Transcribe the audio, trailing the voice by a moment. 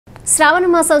శ్రావణ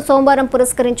మాసం సోమవారం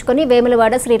పురస్కరించుకొని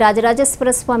వేములవాడ శ్రీ రాజరాజేశ్వర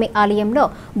స్వామి ఆలయంలో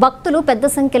భక్తులు పెద్ద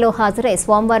సంఖ్యలో హాజరై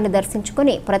స్వామివారిని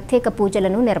దర్శించుకొని ప్రత్యేక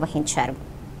పూజలను నిర్వహించారు.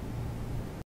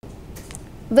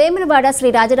 వేములవాడ శ్రీ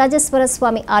రాజరాజేశ్వర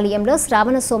స్వామి ఆలయంలో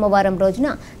శ్రావణ సోమవారం రోజున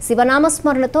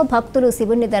శివనామస్మరణతో భక్తులు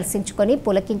శివుణ్ణి దర్శించుకొని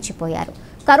పులకించిపోయారు.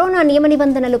 కరోనా నియమ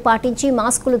నిబంధనలు పాటించి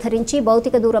మాస్కులు ధరించి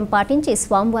భౌతిక దూరం పాటించి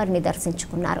స్వామివారిని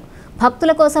దర్శించుకున్నారు.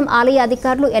 భక్తుల కోసం ఆలయ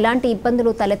అధికారులు ఎలాంటి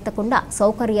ఇబ్బందులు తలెత్తకుండా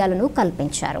సౌకర్యాలను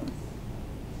కల్పించారు.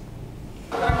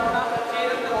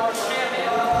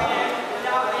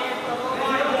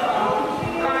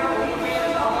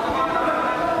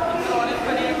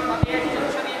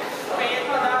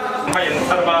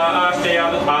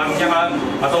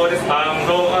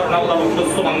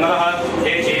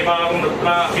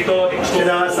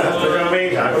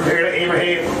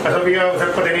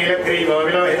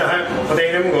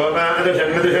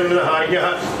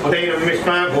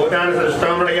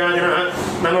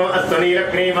 नमो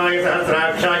अस्तनीलग्रीवाय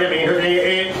सहस्राक्षाय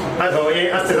मेहुजे अधोये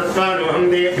अस्य तत्त्वानुहं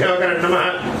देभ्यो कर्णमः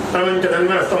प्रपञ्च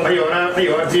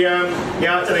तन्मनस्त्वभयोराप्तयोर्ज्य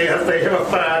याचते हस्तैषवः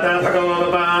पराता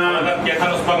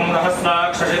भगवोपपाद्यथनुस्त्वं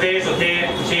रहस्राक्षशते शुद्धे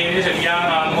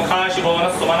शीनिशल्यानान्मुखा शिवो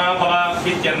नः सुमना भव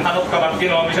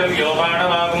विद्यन्धनुःकवर्तिनो विशल्यो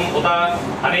बाणवागुम् उत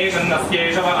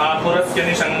अनेशन्नस्येषव आपुरस्य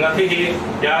निषङ्गतिः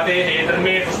याते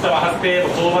हेतर्मे पुष्टमहस्ते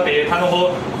बभूवते धनुः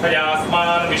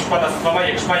तयास्मान्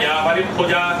विश्वतस्त्वमयक्ष्मया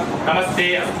परिभुजा नमस्ते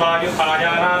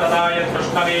अस्मायुधायाना ददाय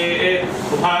कृष्णवे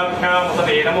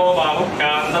उभाभ्यामुपते नमो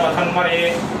बाहुभ्यान्दवधन्मने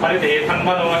परिते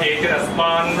धन्मनो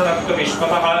हेतिरस्मान् नृणक्तु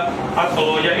विश्वतः अथो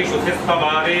य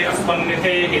इषुधिस्तवारे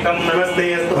अस्मन्निधे हितम् नमस्ते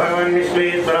अस्तु भगवन्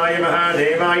विश्वेश्वराय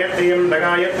महादेवाय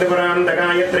त्र्यम्बकाय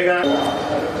त्रिपुरान्तकाय त्रिगा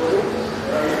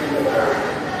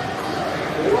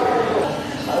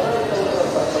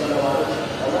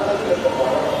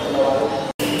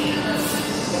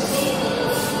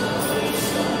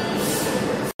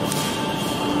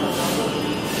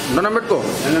దండం పెట్టుకో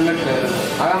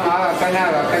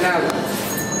అక్కడనే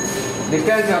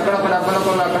డిస్టెన్స్ అక్కడొకటి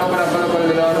అబ్బలకొల్లు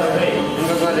నిలబడు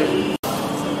ఇంకొకటి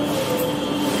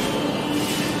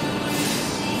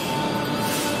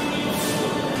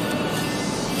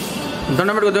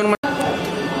దండం పెట్టుకో దేవుని